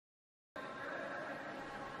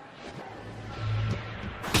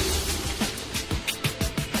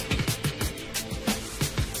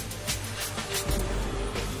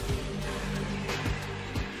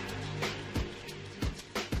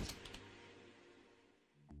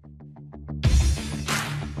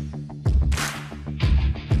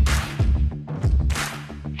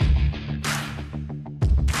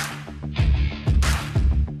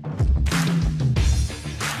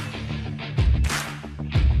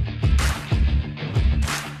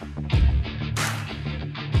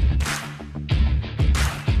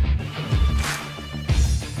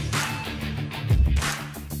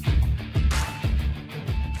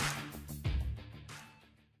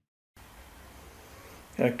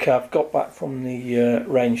Okay, I've got back from the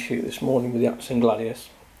range shoot this morning with the Hatsan Gladius.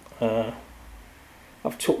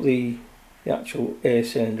 I've took the actual air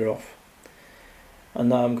cylinder off, and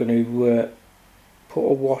now I'm going to put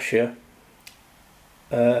a washer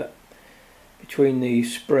between the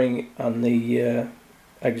spring and the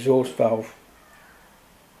exhaust valve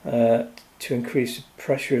to increase the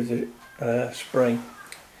pressure of the spring.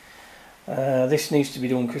 This needs to be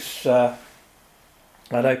done because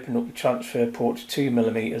I'd opened up the transfer port to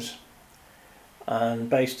 2mm, and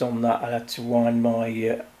based on that I had to wind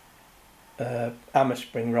my hammer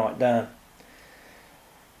spring right down,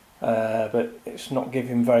 but it's not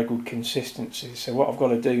giving very good consistency. So what I've got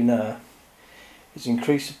to do now is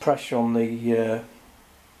increase the pressure on the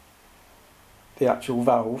actual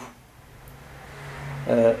valve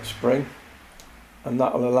spring, and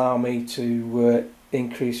that will allow me to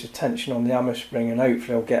increase the tension on the hammer spring, and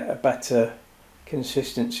hopefully I'll get a better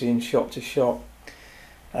consistency in shot to shot,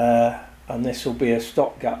 and this will be a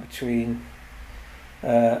stopgap between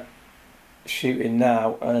shooting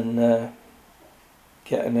now and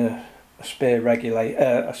getting a spare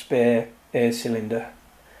regulator, a spare air cylinder.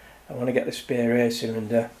 And when I get the spare air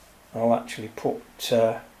cylinder, I'll actually put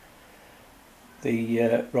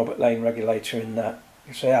the Robert Lane regulator in that,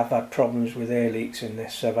 because I have had problems with air leaks in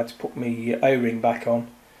this, so I've had to put my O-ring back on.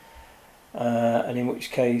 And in which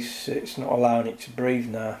case it's not allowing it to breathe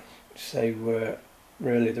now, so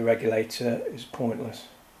really the regulator is pointless.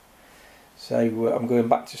 So I'm going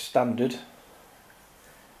back to standard,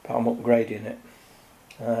 but I'm upgrading it.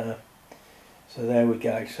 So there we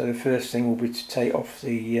go. So the first thing will be to take off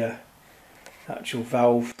the actual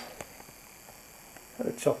valve at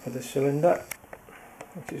the top of the cylinder,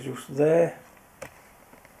 which is just there,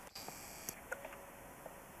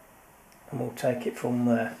 and we'll take it from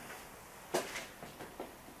there.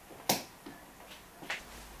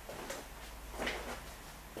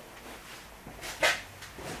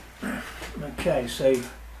 Okay, so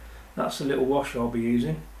that's the little washer I'll be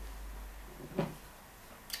using.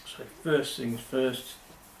 So first things first,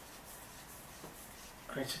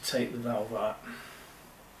 I need to take the valve out.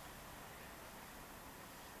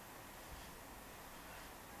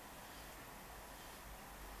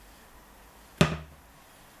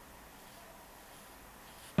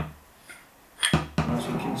 As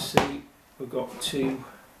you can see, we've got two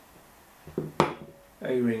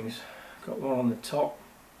O-rings. Got one on the top,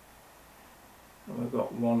 and we've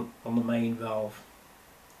got one on the main valve.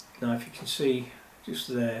 Now if you can see just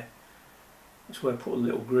there, that's where I put a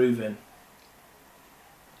little groove in,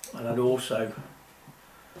 and I'd also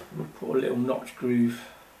put a little notch groove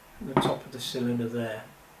in the top of the cylinder there,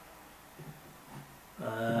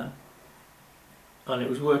 and it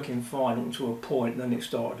was working fine up to a point, and then it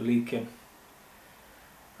started leaking.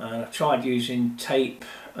 And I tried using tape,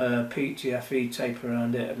 PTFE tape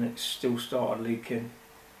around it, and it still started leaking.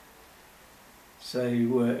 So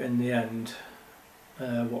in the end,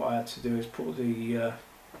 what I had to do is put the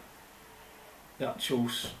actual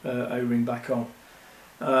O-ring back on.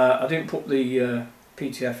 I didn't put the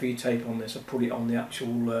PTFE tape on this, I put it on the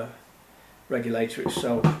actual regulator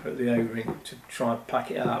itself at the O-ring to try and pack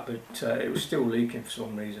it out, but it was still leaking for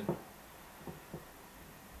some reason.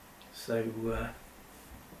 So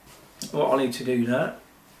what I need to do now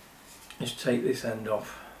is take this end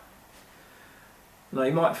off. Now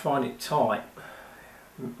you might find it tight,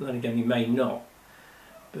 then again you may not,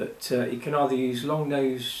 but you can either use long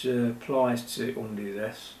nose pliers to undo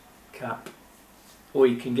this cap, or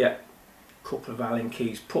you can get a couple of Allen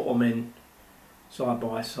keys, put them in side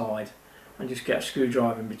by side, and just get a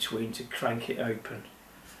screwdriver in between to crank it open.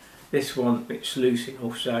 This one, it's loose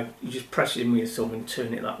enough, so you just press it in with your thumb and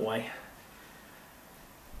turn it that way,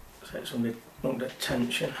 so it's under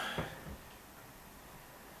tension.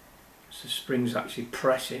 So the spring's actually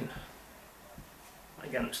pressing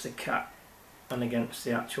against the cap and against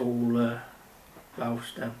the actual valve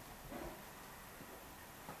stem.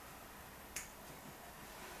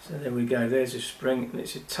 So there we go, there's a spring, and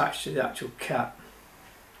it's attached to the actual cap.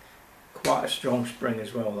 Quite a strong spring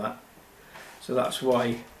as well, that. So that's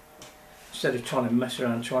why, instead of trying to mess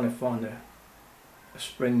around trying to find a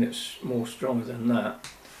spring that's more stronger than that,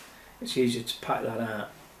 it's easier to pack that out.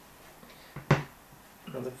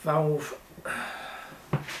 Now the valve,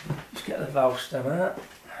 just get the valve stem out.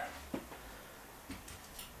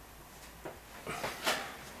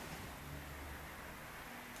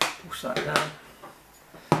 Push that down.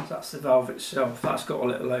 So that's the valve itself, that's got a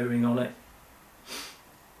little O-ring on it.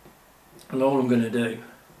 And all I'm going to do,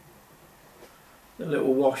 the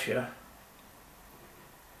little washer,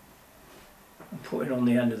 I'm putting on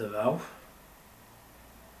the end of the valve.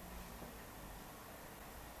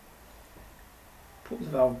 put the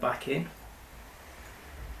valve back in.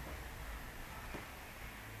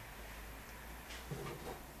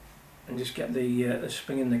 And just get the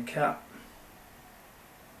spring in the cap,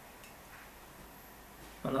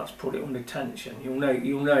 and that's put it under tension.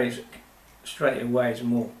 You'll notice straight away there's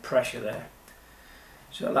more pressure there.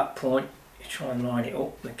 So at that point, you try and line it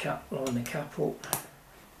up, line the cap up,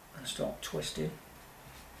 and start twisting.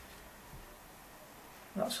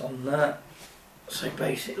 That's on there. So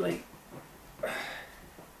basically,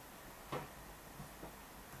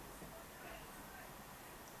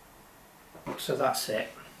 so that's it.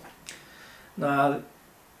 Now,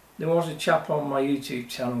 there was a chap on my YouTube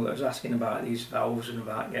channel that was asking about these valves and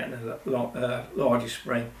about getting a larger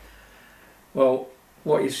spring. Well,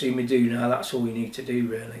 what you see me do now, that's all you need to do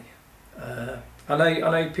really. I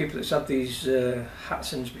know people that's had these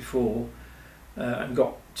Hatsans before and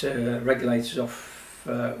got regulators off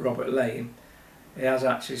Robert Lane. He has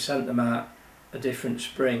actually sent them out a different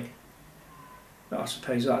spring, but I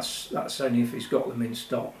suppose that's only if he's got them in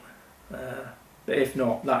stock. But if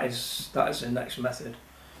not, that is the next method.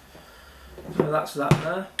 So that's that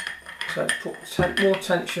there. So put more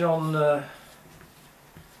tension on the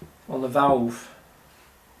valve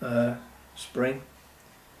spring,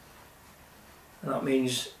 and that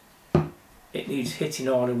means it needs hitting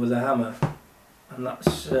harder with a hammer, and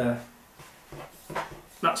that's the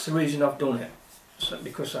reason I've done it. So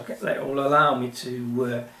because that will allow me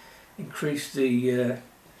to increase the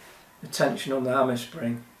tension on the hammer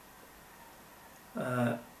spring.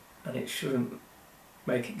 And it shouldn't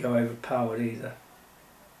make it go overpowered either.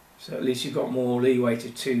 So at least you've got more leeway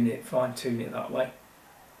to fine tune it that way.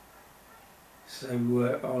 So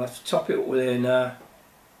I'll have to top it up with here now,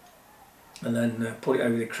 and then put it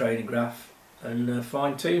over the chronograph and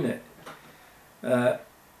fine tune it. The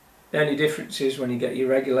only difference is when you get your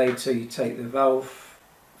regulator, you take the valve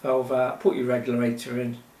out, put your regulator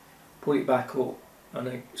in, put it back up,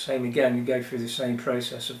 and same again, you go through the same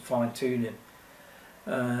process of fine tuning.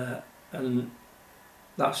 And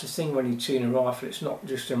that's the thing when you tune a rifle, it's not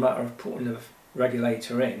just a matter of putting the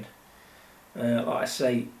regulator in. Like I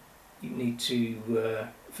say, you need to,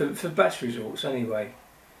 for best results anyway,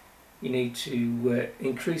 you need to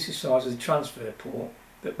increase the size of the transfer port,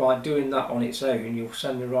 but by doing that on its own you'll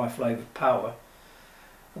send the rifle over power,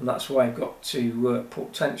 and that's why I've got to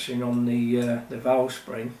put tension on the valve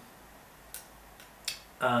spring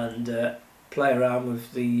and play around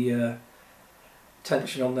with the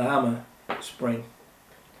tension on the hammer spring.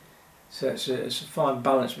 So it's a fine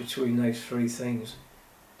balance between those three things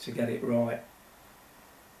to get it right.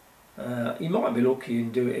 You might be lucky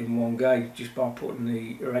and do it in one go just by putting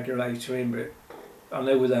the regulator in, but I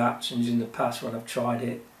know with the Hatsans in the past when I've tried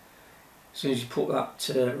it, as soon as you put that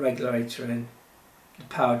regulator in, the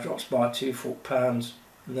power drops by 2 foot-pounds,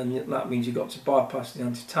 and then that means you've got to bypass the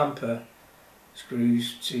anti-tamper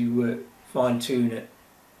screws to fine tune it.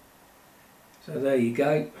 So there you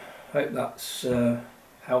go. Hope that's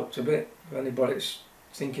helped a bit for anybody that's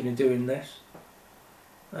thinking of doing this.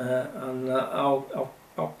 And I'll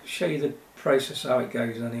show you the process how it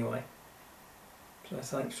goes anyway. So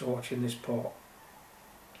thanks for watching this part.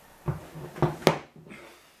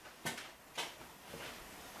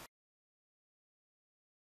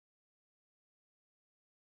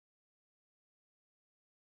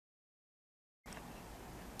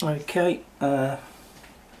 Okay, I've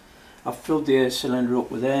filled the air cylinder up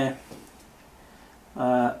with air.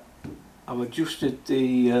 I've adjusted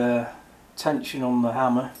the tension on the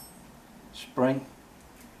hammer spring.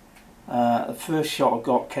 The first shot I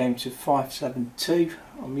got came to 572.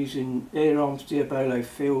 I'm using Air Arms Diabolo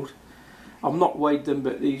Field. I've not weighed them,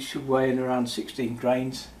 but these should weigh in around 16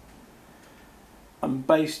 grains. And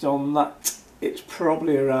based on that, it's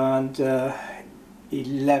probably around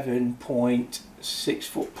 11.6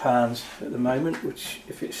 foot-pounds at the moment, which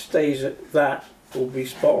if it stays at that will be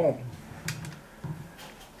spot on.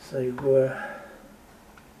 So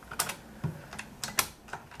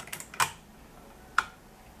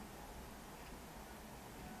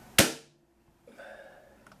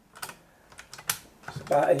it's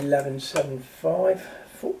about 11.75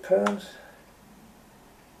 foot-pounds.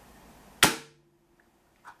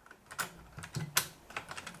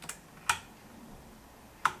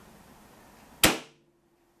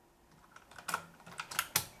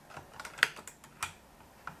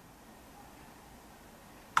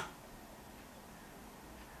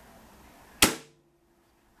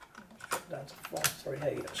 Down to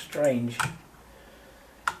 538, that's strange.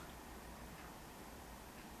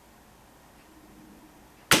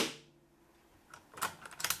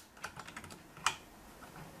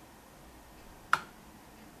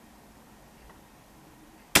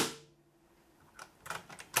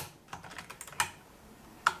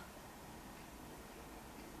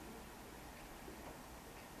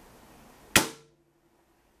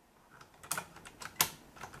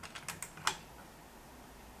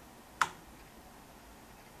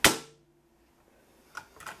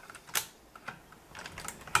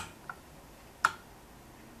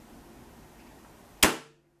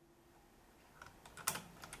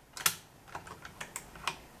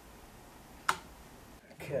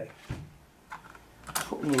 Okay,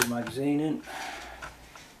 put another magazine in.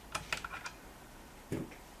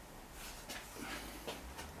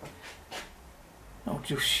 I'll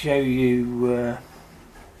just show you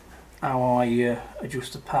how I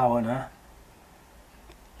adjust the power now.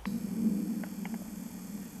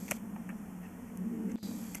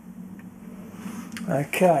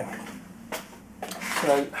 Okay,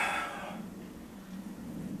 so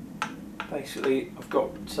basically I've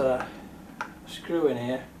got a screw in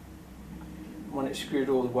here. When it's screwed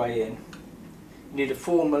all the way in, you need a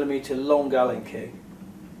 4mm long Allen key.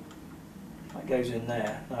 That goes in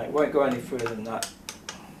there. Now it won't go any further than that.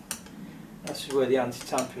 This is where the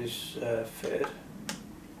anti-tamper is fitted.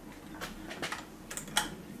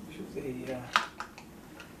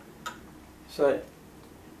 So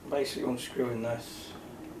basically unscrewing this.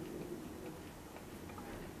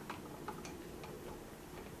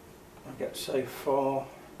 I get so far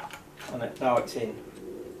and now it's in.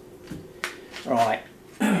 Right,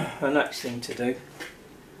 the next thing to do,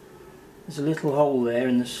 there's a little hole there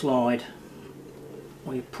in the slide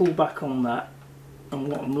where you pull back on that, and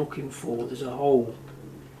what I'm looking for, there's a hole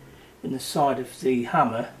in the side of the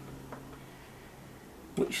hammer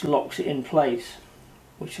which locks it in place,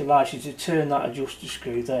 which allows you to turn that adjuster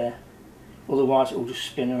screw there, otherwise it will just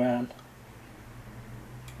spin around.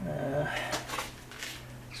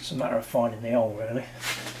 It's just a matter of finding the hole really.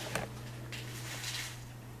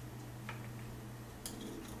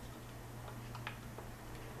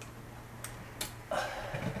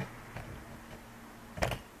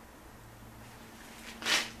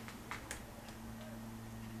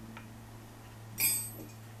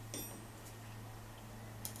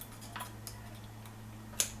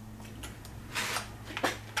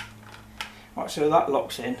 Right, so that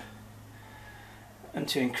locks in, and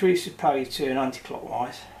to increase the power you turn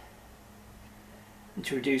anti-clockwise, and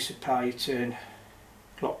to reduce the power you turn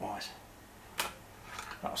clockwise.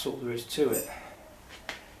 That's all there is to it.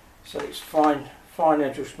 So it's fine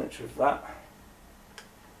adjustments of that.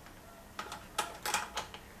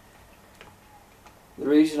 The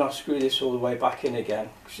reason I screw this all the way back in again,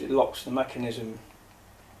 because it locks the mechanism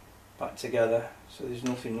back together, so there's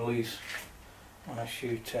nothing loose when I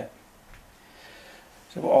shoot it.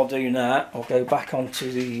 So what I'll do now, I'll go back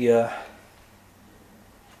onto the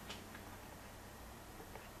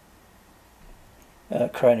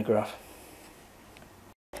chronograph.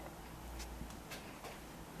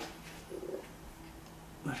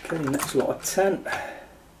 Okay, next lot of 10.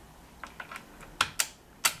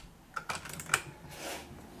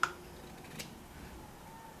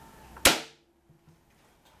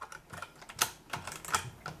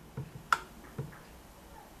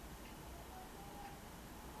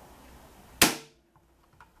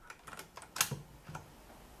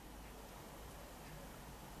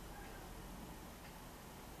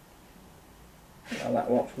 Now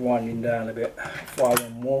that one's winding down a bit. Fire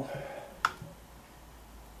one more.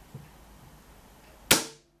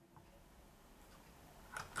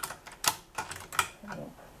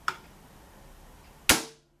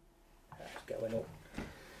 That's going up.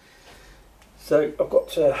 So I've got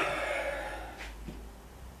to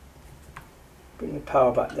bring the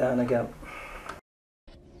power back down again.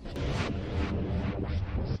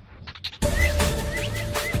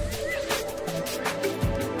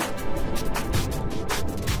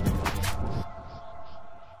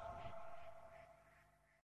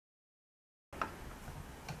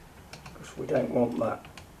 We don't want that.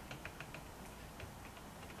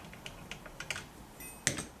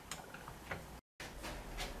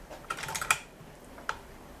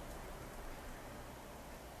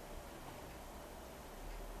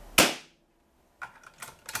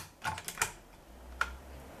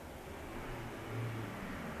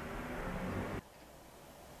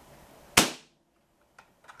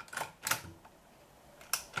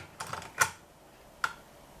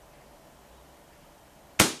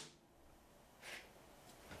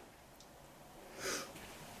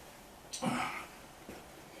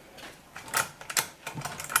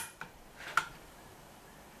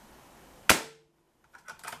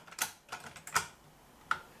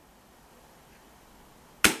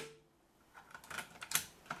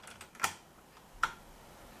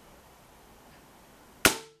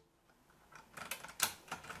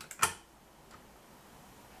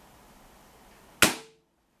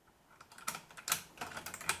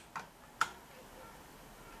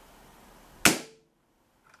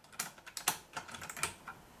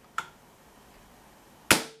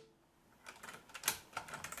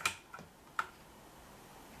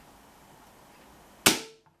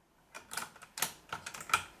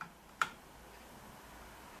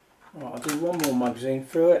 Right, I'll do one more magazine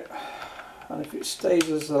through it, and if it stays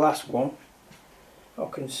as the last one, I'll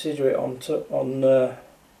consider it on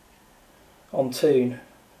tune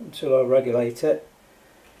until I regulate it,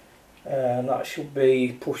 and that should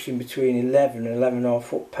be pushing between 11 and 11.5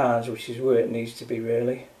 foot-pounds, which is where it needs to be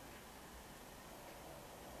really.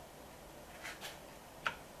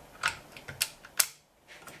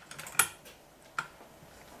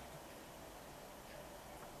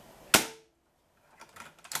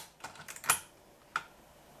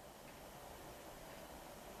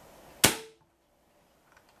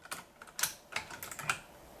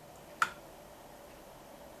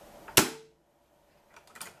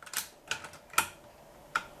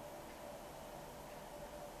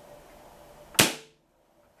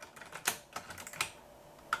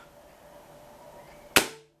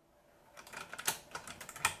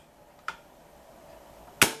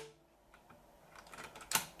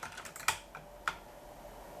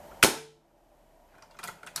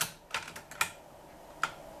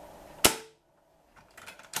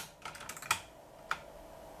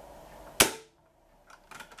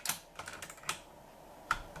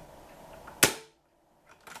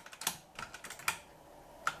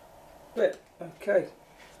 Okay,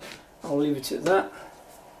 I'll leave it at that.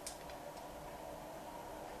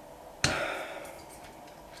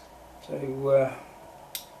 So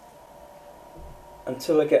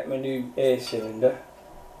until I get my new air cylinder,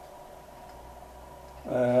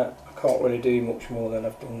 I can't really do much more than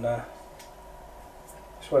I've done now.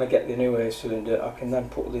 So when I get the new air cylinder, I can then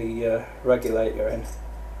put the regulator in,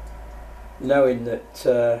 knowing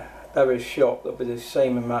that every shot there'll be the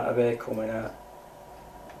same amount of air coming out.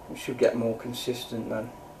 It should get more consistent then.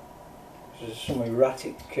 There's some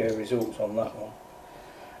erratic results on that one.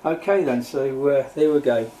 Okay then, so there we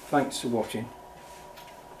go. Thanks for watching.